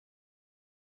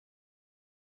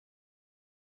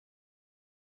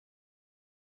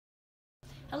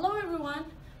Hello everyone,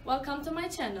 welcome to my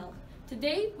channel.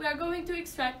 Today we are going to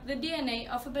extract the DNA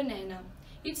of a banana.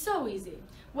 It's so easy.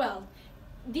 Well,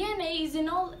 DNA is in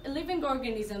all living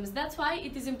organisms, that's why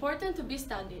it is important to be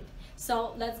studied.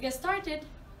 So let's get started.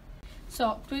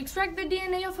 So to extract the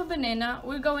DNA of a banana,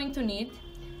 we're going to need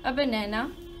a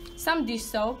banana, some dish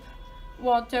soap,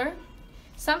 water,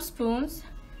 some spoons,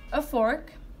 a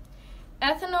fork,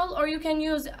 ethanol, or you can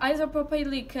use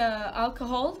isopropylic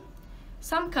alcohol,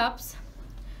 some cups,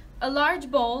 a large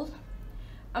bowl,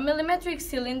 a millimetric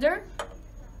cylinder,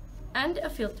 and a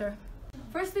filter.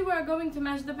 Firstly, we are going to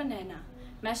mash the banana.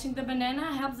 Mashing the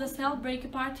banana helps the cell break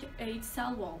apart its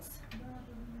cell walls.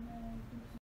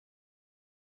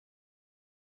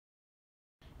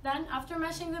 Then, after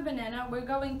mashing the banana, we're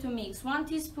going to mix 1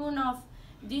 teaspoon of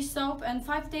dish soap and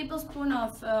 5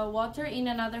 tablespoons of water in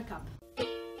another cup.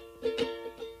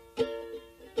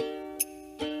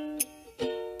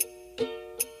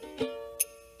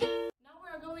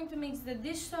 To mix the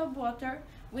dish soap water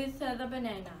with the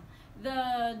banana.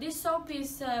 The dish soap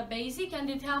is basic and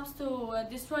it helps to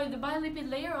destroy the bilipid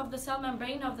layer of the cell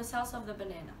membrane of the cells of the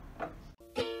banana.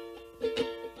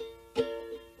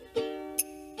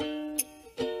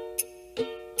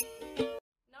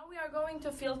 Now we are going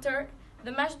to filter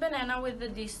the mashed banana with the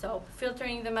dish soap.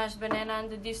 Filtering the mashed banana and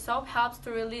the dish soap helps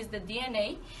to release the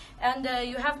DNA, and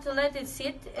you have to let it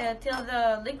sit till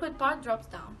the liquid part drops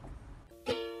down.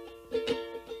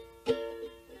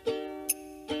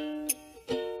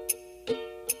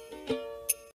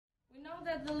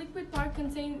 The liquid part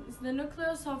contains the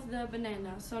nucleus of the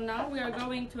banana. So now we are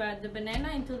going to add the banana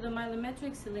into the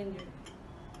millimetric cylinder.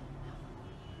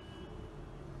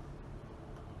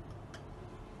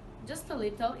 Just a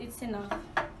little, it's enough.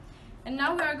 And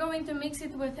now we are going to mix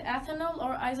it with ethanol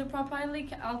or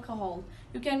isopropylic alcohol.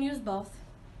 You can use both.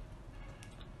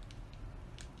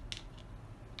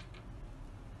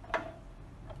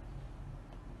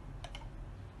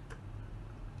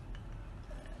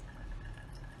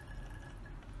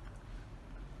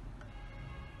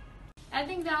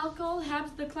 Adding the alcohol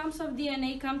helps the clumps of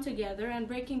DNA come together and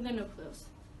breaking the nucleus.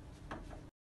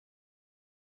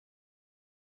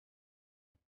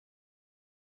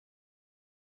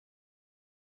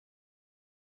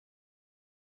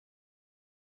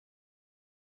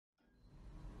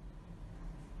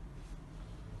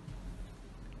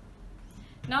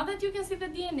 Now that you can see the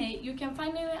DNA, you can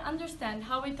finally understand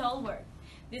how it all works.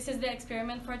 This is the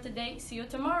experiment for today. See you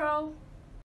tomorrow!